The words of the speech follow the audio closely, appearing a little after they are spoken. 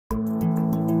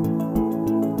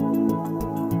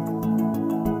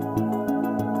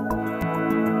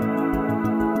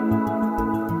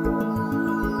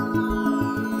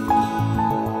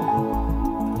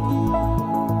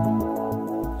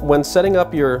When setting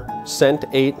up your Cent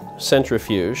 8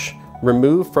 centrifuge,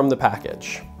 remove from the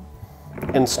package.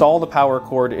 Install the power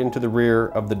cord into the rear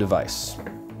of the device.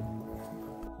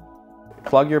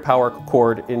 Plug your power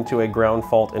cord into a ground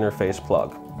fault interface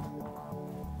plug.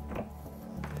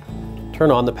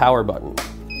 Turn on the power button.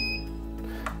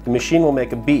 The machine will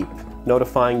make a beep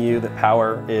notifying you that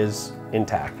power is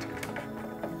intact.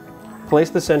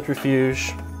 Place the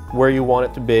centrifuge where you want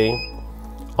it to be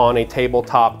on a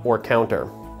tabletop or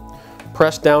counter.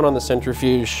 Press down on the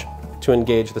centrifuge to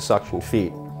engage the suction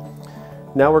feet.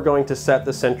 Now we're going to set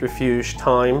the centrifuge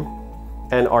time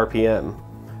and RPM.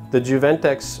 The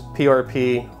Juventix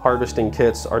PRP harvesting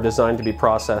kits are designed to be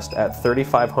processed at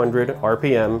 3,500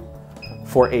 RPM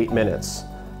for 8 minutes.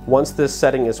 Once this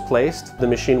setting is placed, the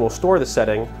machine will store the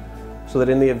setting so that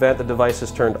in the event the device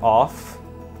is turned off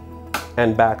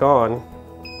and back on,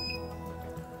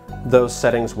 those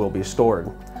settings will be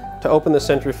stored. To open the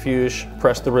centrifuge,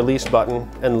 press the release button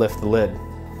and lift the lid.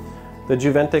 The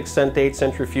Juventix Cent 8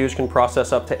 centrifuge can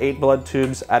process up to 8 blood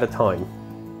tubes at a time.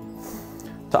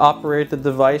 To operate the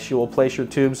device, you will place your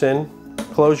tubes in,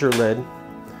 close your lid,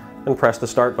 and press the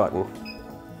start button.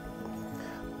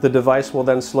 The device will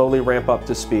then slowly ramp up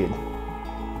to speed.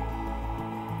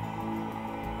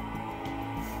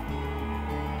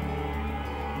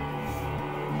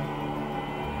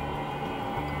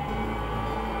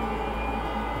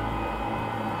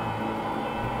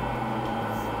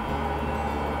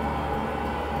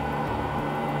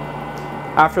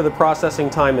 After the processing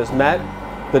time is met,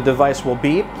 the device will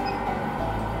beep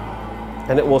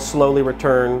and it will slowly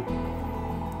return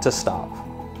to stop.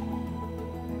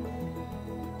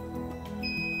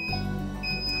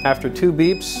 After 2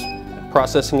 beeps,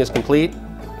 processing is complete.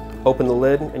 Open the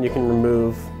lid and you can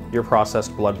remove your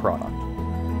processed blood product.